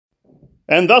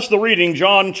And thus the reading,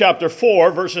 John chapter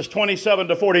 4, verses 27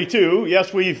 to 42.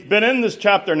 Yes, we've been in this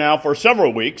chapter now for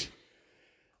several weeks.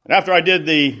 And after I did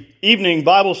the evening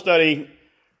Bible study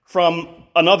from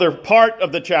another part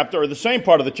of the chapter, or the same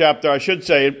part of the chapter, I should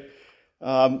say,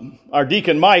 our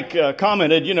deacon Mike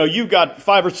commented, you've got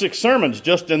 5 or 6 sermons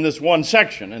just in this one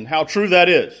section, and how true that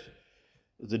is.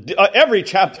 Every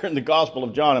chapter in the Gospel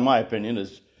of John, in my opinion,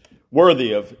 is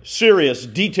worthy of serious,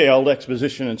 detailed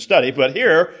exposition and study. But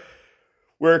here,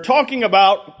 we're talking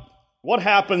about what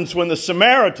happens when the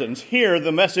Samaritans hear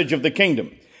the message of the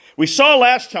kingdom. We saw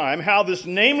last time how this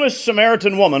nameless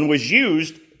Samaritan woman was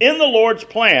used in the Lord's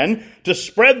plan to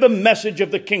spread the message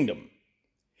of the kingdom.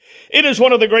 It is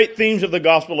one of the great themes of the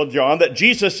Gospel of John that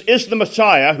Jesus is the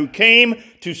Messiah who came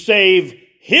to save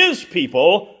his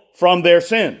people from their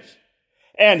sins.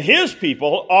 And his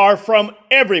people are from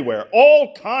everywhere,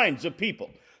 all kinds of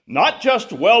people, not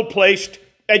just well-placed,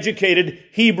 educated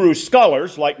Hebrew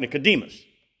scholars like Nicodemus.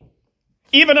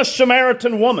 Even a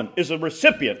Samaritan woman is a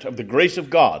recipient of the grace of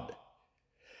God.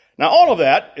 Now, all of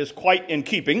that is quite in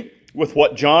keeping with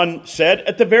what John said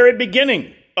at the very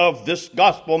beginning of this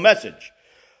gospel message.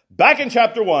 Back in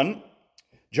chapter 1,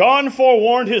 John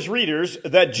forewarned his readers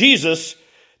that Jesus,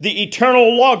 the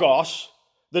eternal Logos,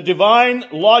 the divine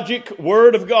logic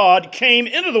word of God, came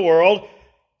into the world,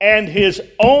 and his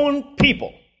own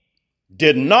people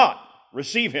did not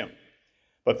receive him.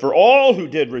 But for all who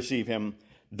did receive him,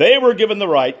 they were given the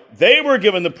right, they were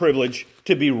given the privilege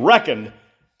to be reckoned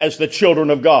as the children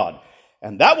of God.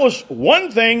 And that was one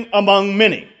thing among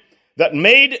many that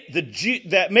made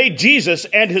Jesus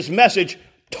and his message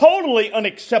totally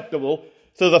unacceptable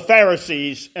to the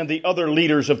Pharisees and the other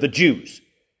leaders of the Jews.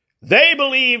 They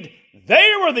believed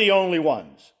they were the only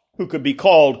ones who could be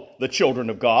called the children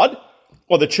of God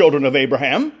or the children of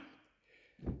Abraham.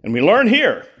 And we learn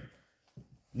here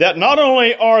that not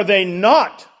only are they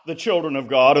not the children of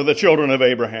God or the children of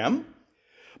Abraham,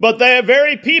 but the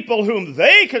very people whom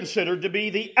they considered to be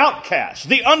the outcasts,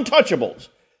 the untouchables,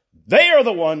 they are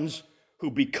the ones who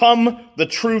become the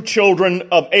true children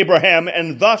of Abraham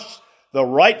and thus the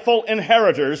rightful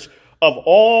inheritors of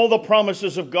all the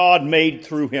promises of God made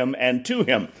through him and to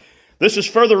him. This is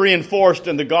further reinforced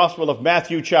in the Gospel of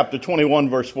Matthew chapter 21,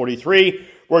 verse 43,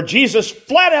 where Jesus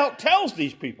flat out tells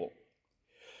these people,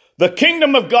 the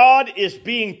kingdom of God is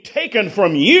being taken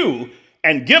from you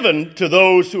and given to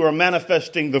those who are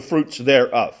manifesting the fruits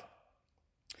thereof.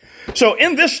 So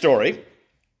in this story,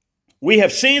 we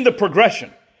have seen the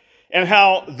progression and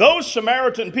how those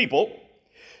Samaritan people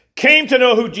came to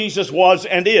know who Jesus was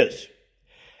and is.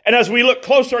 And as we look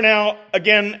closer now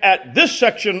again at this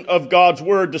section of God's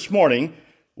word this morning,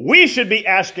 we should be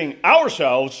asking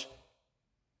ourselves,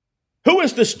 who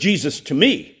is this Jesus to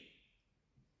me?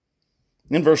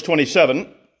 In verse 27,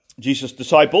 Jesus'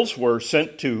 disciples were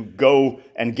sent to go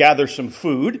and gather some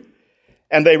food,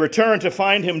 and they returned to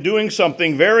find him doing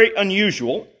something very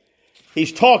unusual.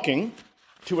 He's talking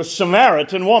to a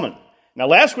Samaritan woman. Now,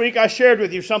 last week I shared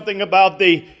with you something about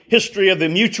the history of the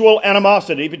mutual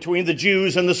animosity between the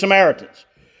Jews and the Samaritans.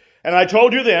 And I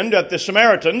told you then that the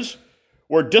Samaritans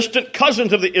were distant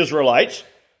cousins of the Israelites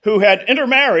who had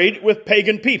intermarried with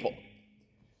pagan people.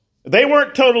 They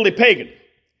weren't totally pagan.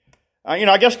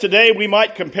 I guess today we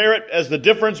might compare it as the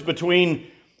difference between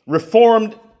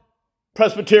Reformed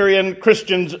Presbyterian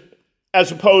Christians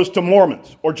as opposed to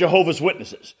Mormons or Jehovah's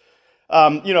Witnesses.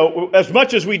 As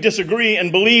much as we disagree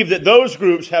and believe that those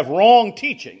groups have wrong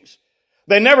teachings,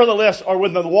 they nevertheless are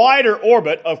within the wider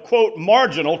orbit of, quote,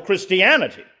 marginal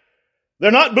Christianity.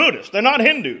 They're not Buddhists. They're not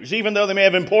Hindus, even though they may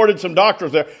have imported some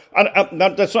doctrines there.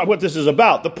 That's not what this is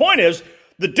about. The point is,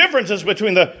 the differences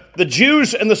between the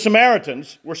Jews and the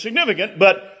Samaritans were significant,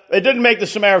 but it didn't make the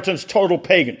Samaritans total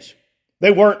pagans. They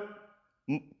weren't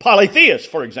polytheists,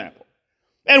 for example.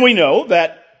 And we know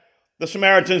that the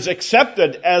Samaritans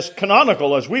accepted as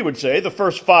canonical, as we would say, the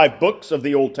first 5 books of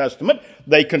the Old Testament.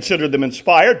 They considered them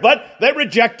inspired, but they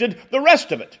rejected the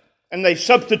rest of it, and they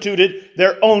substituted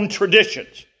their own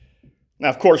traditions. Now,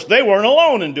 of course, they weren't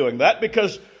alone in doing that,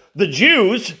 because the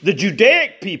Jews, the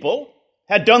Judaic people,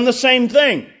 had done the same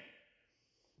thing.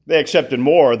 They accepted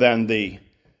more than the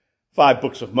 5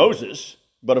 books of Moses,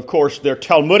 but of course their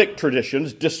Talmudic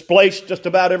traditions displaced just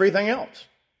about everything else.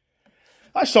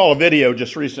 I saw a video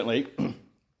just recently,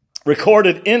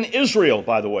 recorded in Israel,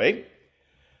 by the way,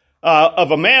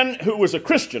 of a man who was a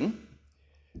Christian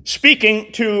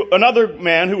speaking to another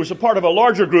man who was a part of a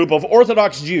larger group of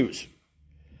Orthodox Jews.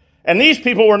 And these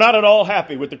people were not at all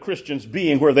happy with the Christians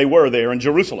being where they were there in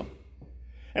Jerusalem.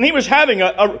 And he was having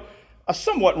a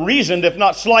somewhat reasoned, if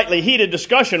not slightly heated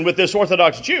discussion with this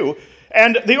Orthodox Jew.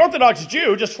 And the Orthodox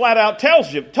Jew just flat out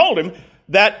told him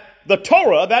that the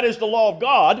Torah, that is the law of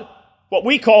God, what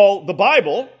we call the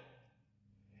Bible,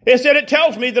 is that it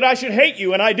tells me that I should hate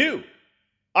you, and I do.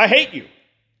 I hate you.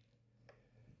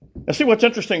 Now see, what's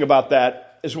interesting about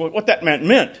that is what that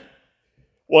meant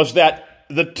was that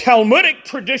the Talmudic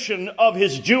tradition of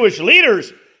his Jewish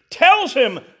leaders tells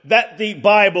him that the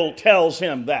Bible tells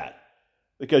him that.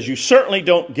 Because you certainly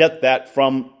don't get that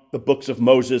from the books of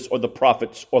Moses or the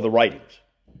prophets or the writings.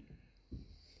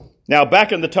 Now,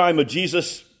 back in the time of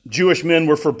Jesus, Jewish men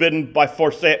were forbidden by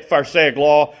Pharisaic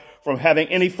law from having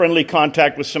any friendly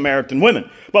contact with Samaritan women.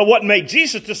 But what made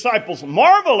Jesus' disciples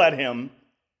marvel at him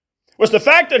was the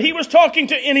fact that he was talking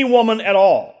to any woman at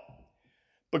all.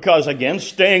 Because, again,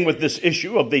 staying with this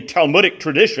issue of the Talmudic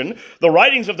tradition, the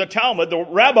writings of the Talmud, the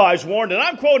rabbis warned, and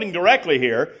I'm quoting directly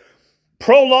here,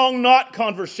 prolong not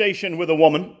conversation with a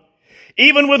woman,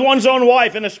 even with one's own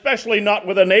wife, and especially not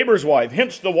with a neighbor's wife.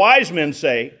 Hence, the wise men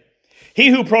say, he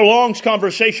who prolongs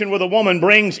conversation with a woman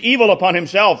brings evil upon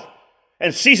himself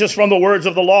and ceases from the words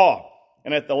of the law,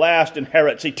 and at the last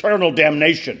inherits eternal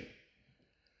damnation.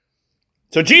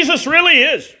 So Jesus really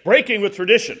is breaking with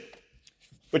tradition.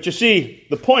 But you see,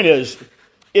 the point is,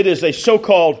 it is a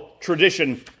so-called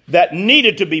tradition that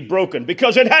needed to be broken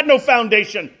because it had no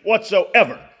foundation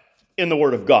whatsoever in the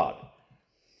Word of God.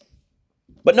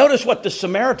 But notice what the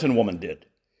Samaritan woman did.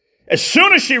 As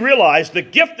soon as she realized the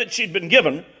gift that she'd been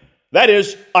given, that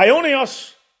is,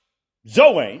 Ionios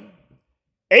Zoe,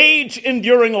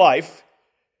 age-enduring life,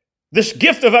 this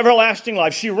gift of everlasting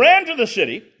life, she ran to the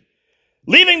city,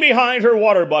 leaving behind her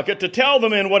water bucket to tell the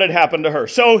men what had happened to her.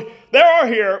 So there are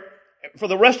here, for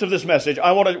the rest of this message,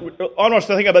 I want us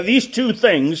to think about these two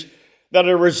things that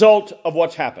are a result of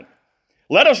what's happened.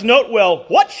 Let us note well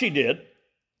what she did,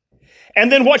 and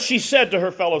then what she said to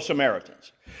her fellow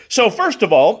Samaritans. So first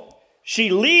of all, she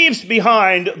leaves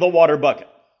behind the water bucket.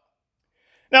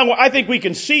 Now, I think we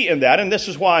can see in that, and this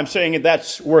is why I'm saying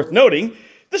that's worth noting,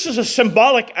 this is a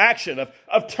symbolic action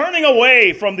of turning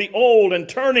away from the old and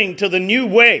turning to the new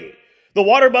way. The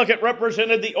water bucket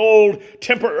represented the old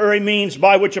temporary means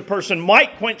by which a person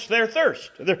might quench their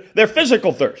thirst, their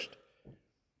physical thirst.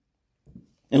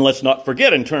 And let's not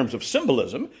forget, in terms of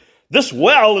symbolism, this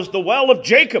well is the well of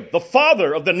Jacob, the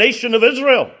father of the nation of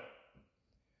Israel.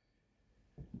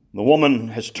 The woman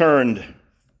has turned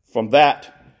from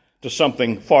that to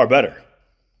something far better,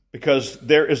 because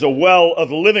there is a well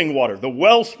of living water, the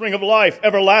wellspring of life,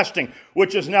 everlasting,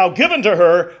 which is now given to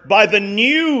her by the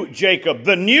new Jacob,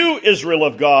 the new Israel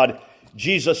of God,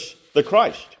 Jesus the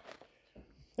Christ.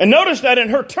 And notice that in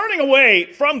her turning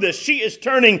away from this, she is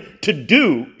turning to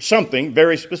do something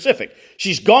very specific.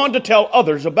 She's gone to tell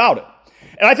others about it.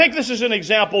 And I think this is an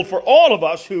example for all of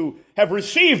us who have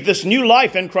received this new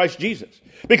life in Christ Jesus.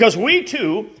 Because we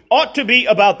too ought to be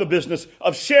about the business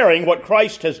of sharing what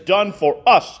Christ has done for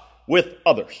us with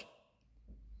others.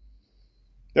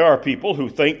 There are people who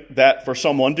think that for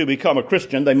someone to become a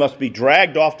Christian, they must be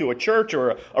dragged off to a church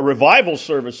or a revival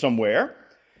service somewhere.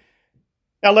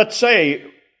 Now let's say,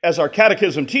 as our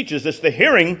catechism teaches us, the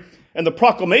hearing and the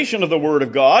proclamation of the Word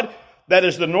of God, that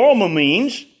is the normal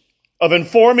means of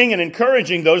informing and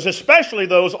encouraging those, especially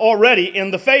those already in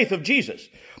the faith of Jesus.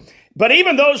 But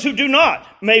even those who do not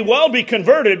may well be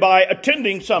converted by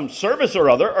attending some service or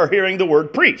other or hearing the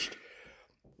word preached.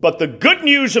 But the good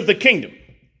news of the kingdom,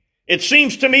 it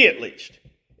seems to me at least,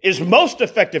 is most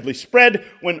effectively spread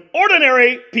when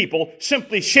ordinary people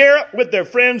simply share with their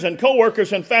friends and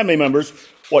co-workers and family members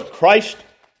what Christ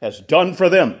has done for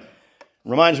them.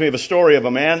 Reminds me of a story of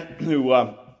a man who,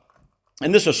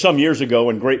 and this was some years ago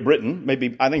in Great Britain,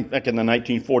 maybe I think back in the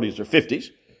 1940s or 50s.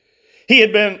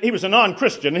 He was a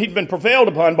non-Christian, and he'd been prevailed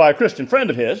upon by a Christian friend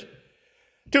of his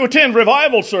to attend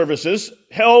revival services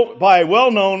held by a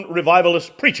well-known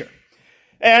revivalist preacher.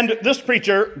 And this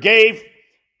preacher gave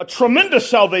a tremendous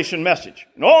salvation message.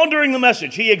 And all during the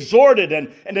message, he exhorted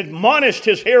and admonished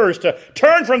his hearers to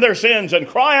turn from their sins and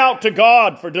cry out to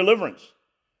God for deliverance.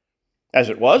 As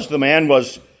it was, the man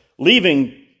was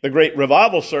leaving the great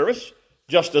revival service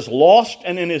just as lost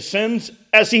and in his sins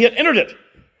as he had entered it.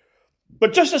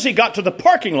 But just as he got to the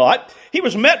parking lot, he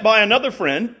was met by another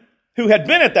friend who had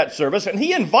been at that service, and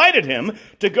he invited him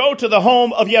to go to the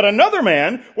home of yet another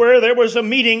man where there was a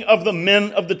meeting of the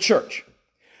men of the church.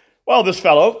 Well, this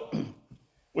fellow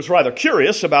was rather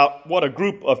curious about what a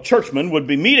group of churchmen would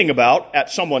be meeting about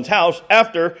at someone's house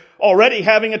after already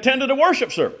having attended a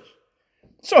worship service.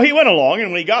 So he went along,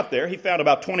 and when he got there, he found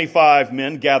about 25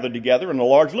 men gathered together in a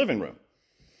large living room.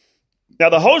 Now,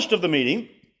 the host of the meeting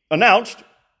announced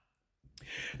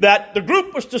that the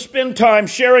group was to spend time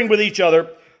sharing with each other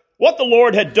what the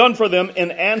Lord had done for them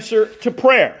in answer to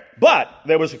prayer. But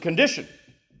there was a condition.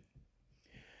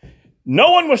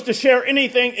 No one was to share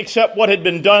anything except what had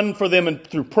been done for them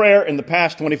through prayer in the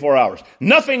past 24 hours.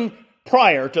 Nothing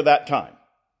prior to that time.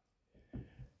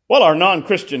 Well, our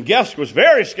non-Christian guest was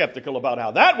very skeptical about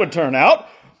how that would turn out.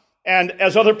 And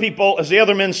as the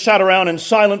other men sat around in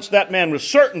silence, that man was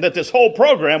certain that this whole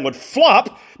program would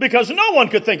flop because no one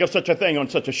could think of such a thing on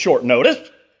such a short notice.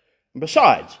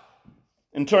 Besides,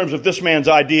 in terms of this man's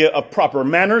idea of proper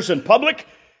manners in public,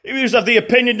 he was of the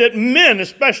opinion that men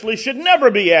especially should never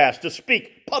be asked to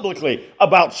speak publicly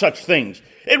about such things.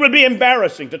 It would be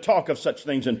embarrassing to talk of such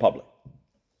things in public.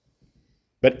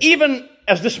 But even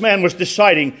as this man was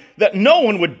deciding that no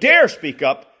one would dare speak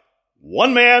up,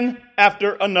 one man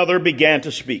after another began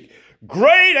to speak.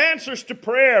 Great answers to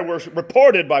prayer were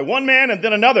reported by one man and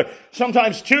then another.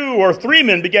 Sometimes 2 or 3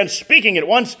 men began speaking at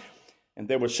once. And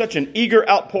there was such an eager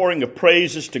outpouring of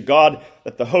praises to God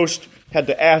that the host had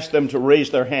to ask them to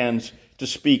raise their hands to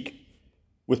speak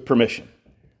with permission.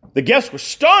 The guest was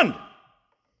stunned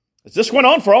as this went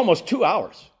on for almost 2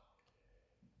 hours.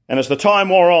 And as the time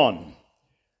wore on,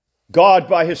 God,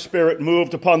 by his Spirit,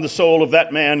 moved upon the soul of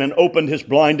that man and opened his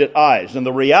blinded eyes. And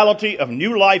the reality of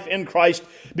new life in Christ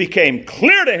became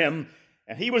clear to him,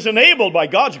 and he was enabled by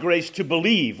God's grace to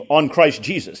believe on Christ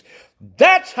Jesus.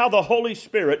 That's how the Holy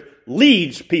Spirit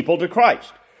leads people to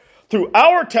Christ. Through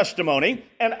our testimony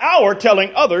and our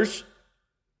telling others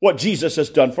what Jesus has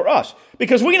done for us.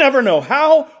 Because we never know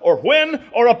how or when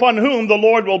or upon whom the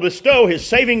Lord will bestow his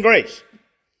saving grace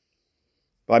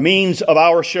by means of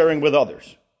our sharing with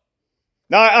others.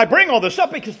 Now, I bring all this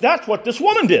up because that's what this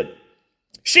woman did.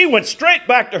 She went straight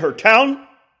back to her town,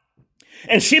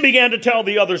 and she began to tell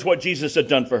the others what Jesus had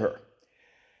done for her.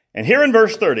 And here in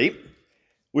verse 30,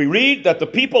 we read that the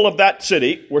people of that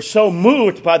city were so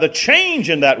moved by the change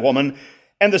in that woman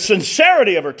and the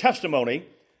sincerity of her testimony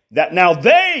that now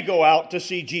they go out to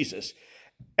see Jesus.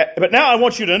 But now I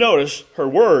want you to notice her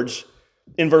words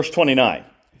in verse 29.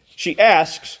 She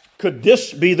asks, could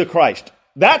this be the Christ?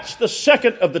 That's the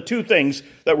second of the 2 things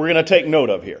that we're going to take note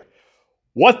of here.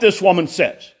 What this woman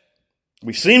says.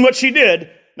 We've seen what she did.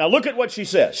 Now look at what she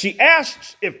says. She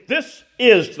asks if this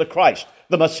is the Christ,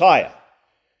 the Messiah,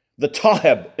 the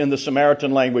Taheb in the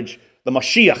Samaritan language, the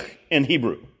Mashiach in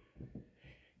Hebrew.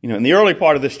 In the early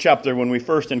part of this chapter, when we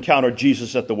first encountered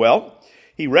Jesus at the well,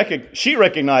 she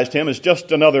recognized him as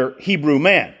just another Hebrew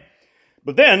man.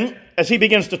 But then, as he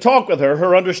begins to talk with her,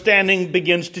 her understanding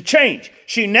begins to change.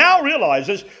 She now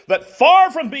realizes that far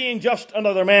from being just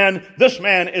another man, this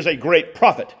man is a great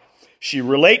prophet. She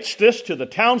relates this to the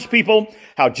townspeople,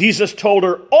 how Jesus told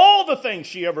her all the things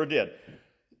she ever did.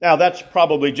 Now, that's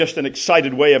probably just an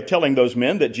excited way of telling those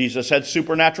men that Jesus had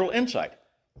supernatural insight.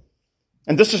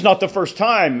 And this is not the first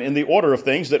time in the order of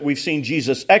things that we've seen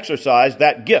Jesus exercise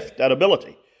that gift, that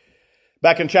ability.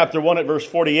 Back in chapter 1 at verse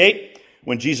 48,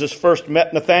 when Jesus first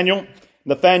met Nathanael,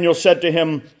 Nathanael said to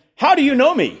him, "How do you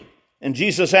know me?" And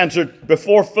Jesus answered,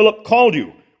 "Before Philip called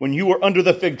you, when you were under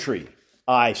the fig tree,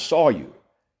 I saw you."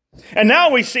 And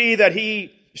now we see that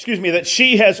that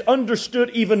she has understood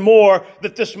even more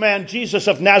that this man, Jesus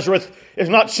of Nazareth, is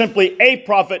not simply a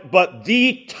prophet, but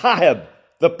the Taheb,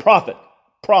 the prophet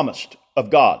promised of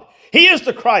God. He is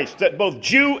the Christ that both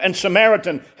Jew and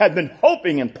Samaritan had been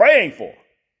hoping and praying for.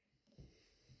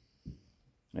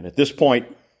 And at this point,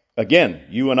 again,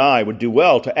 you and I would do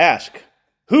well to ask,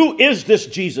 who is this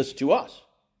Jesus to us?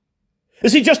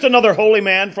 Is he just another holy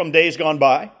man from days gone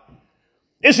by?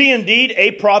 Is he indeed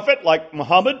a prophet like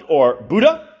Muhammad or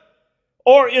Buddha?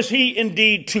 Or is he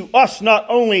indeed to us not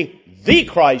only the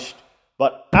Christ,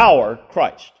 but our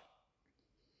Christ?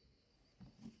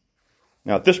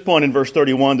 Now, at this point in verse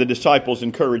 31, the disciples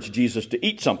encourage Jesus to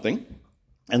eat something,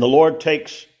 and the Lord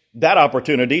takes that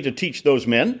opportunity to teach those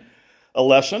men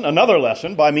another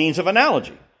lesson by means of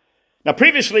analogy. Now,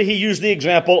 previously he used the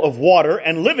example of water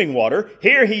and living water.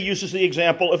 Here he uses the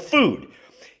example of food.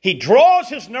 He draws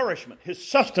his nourishment, his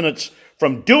sustenance,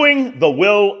 from doing the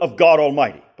will of God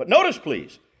Almighty. But notice,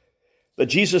 please, that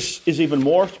Jesus is even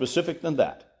more specific than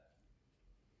that.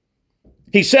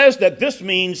 He says that this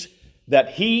means that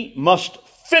he must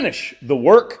finish the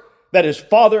work that his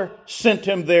Father sent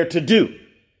him there to do.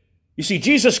 You see,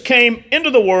 Jesus came into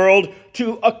the world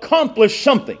to accomplish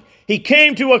something. He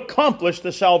came to accomplish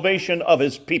the salvation of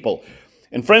his people.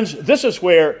 And friends, this is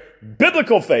where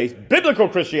biblical faith, biblical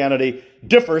Christianity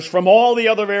differs from all the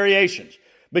other variations,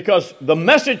 because the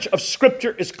message of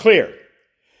Scripture is clear.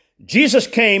 Jesus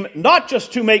came not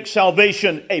just to make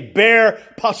salvation a bare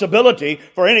possibility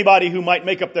for anybody who might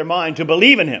make up their mind to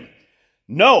believe in him.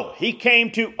 No, he came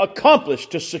to accomplish,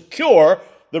 to secure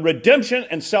the redemption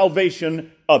and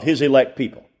salvation of his elect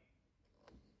people.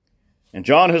 And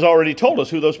John has already told us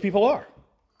who those people are.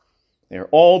 They are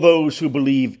all those who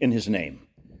believe in his name.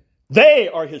 They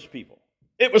are his people.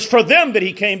 It was for them that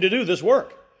he came to do this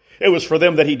work. It was for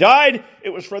them that he died.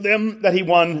 It was for them that he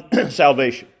won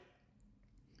salvation.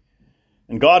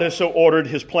 And God has so ordered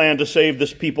his plan to save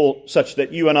this people such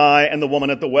that you and I and the woman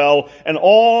at the well and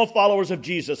all followers of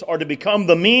Jesus are to become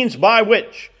the means by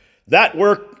which that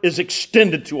work is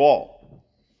extended to all.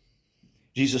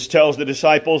 Jesus tells the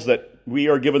disciples that we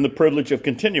are given the privilege of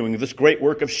continuing this great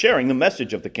work of sharing the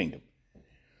message of the kingdom.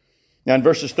 Now in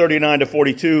verses 39 to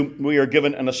 42, we are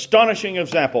given an astonishing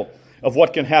example of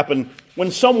what can happen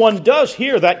when someone does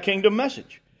hear that kingdom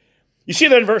message. You see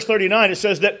that in verse 39, it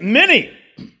says that many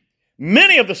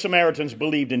of the Samaritans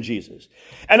believed in Jesus.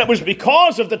 And it was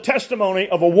because of the testimony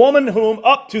of a woman whom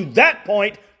up to that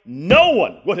point, no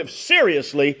one would have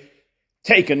seriously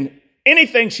taken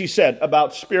anything she said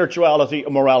about spirituality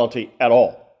or morality at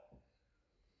all.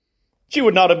 She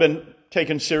would not have been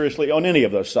taken seriously on any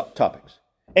of those topics.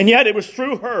 And yet it was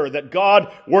through her that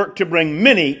God worked to bring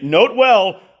many, note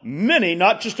well, many,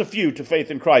 not just a few, to faith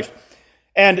in Christ.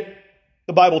 And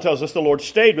the Bible tells us the Lord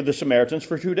stayed with the Samaritans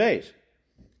for 2 days.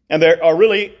 And there are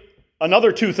really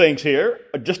another two things here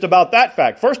just about that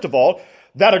fact. First of all,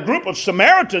 that a group of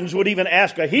Samaritans would even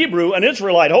ask a Hebrew, an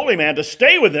Israelite holy man, to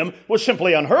stay with them was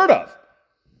simply unheard of.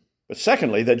 But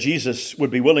secondly, that Jesus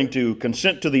would be willing to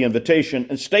consent to the invitation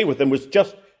and stay with them was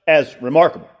just as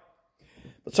remarkable.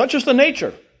 But such is the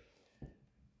nature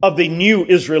of the new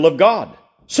Israel of God.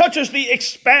 Such is the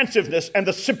expansiveness and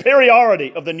the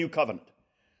superiority of the new covenant.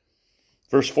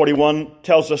 Verse 41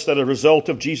 tells us that as a result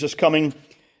of Jesus coming,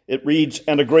 it reads,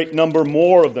 and a great number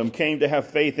more of them came to have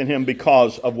faith in him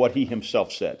because of what he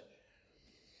himself said.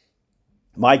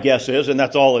 My guess is, and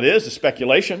that's all it is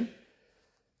speculation,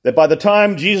 that by the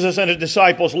time Jesus and his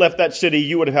disciples left that city,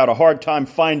 you would have had a hard time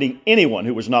finding anyone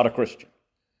who was not a Christian.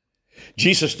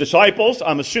 Jesus' disciples,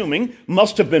 I'm assuming,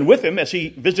 must have been with him as he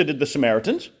visited the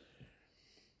Samaritans,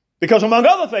 because among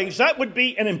other things, that would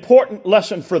be an important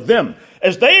lesson for them,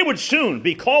 as they would soon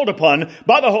be called upon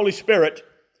by the Holy Spirit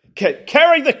to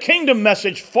carry the kingdom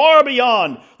message far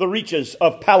beyond the reaches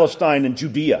of Palestine and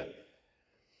Judea.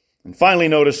 And finally,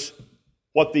 notice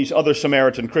what these other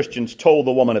Samaritan Christians told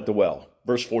the woman at the well.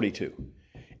 Verse 42.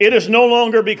 It is no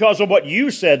longer because of what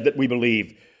you said that we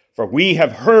believe, for we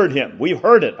have heard him. We've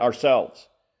heard it ourselves.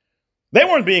 They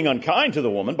weren't being unkind to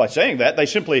the woman by saying that. They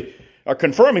simply are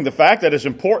confirming the fact that as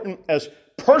important as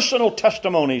personal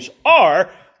testimonies are,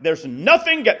 there's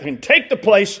nothing that can take the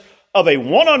place of a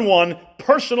one-on-one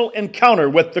personal encounter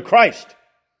with the Christ.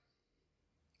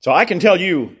 So I can tell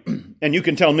you, and you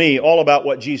can tell me all about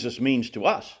what Jesus means to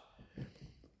us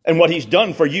and what he's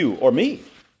done for you or me.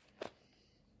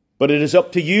 But it is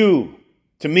up to you,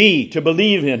 to me, to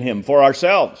believe in him for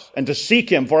ourselves and to seek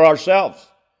him for ourselves.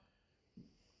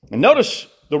 And notice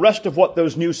the rest of what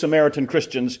those new Samaritan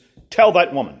Christians tell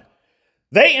that woman.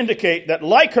 They indicate that,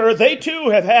 like her, they too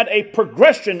have had a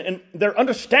progression in their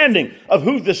understanding of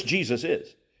who this Jesus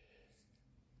is.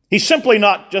 He's simply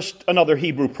not just another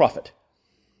Hebrew prophet.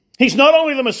 He's not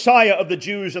only the Messiah of the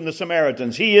Jews and the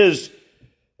Samaritans. He is,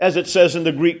 as it says in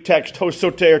the Greek text, ho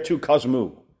soter tou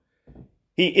kosmou.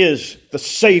 He is the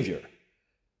Savior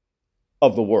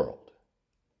of the world.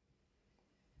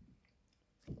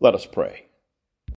 Let us pray.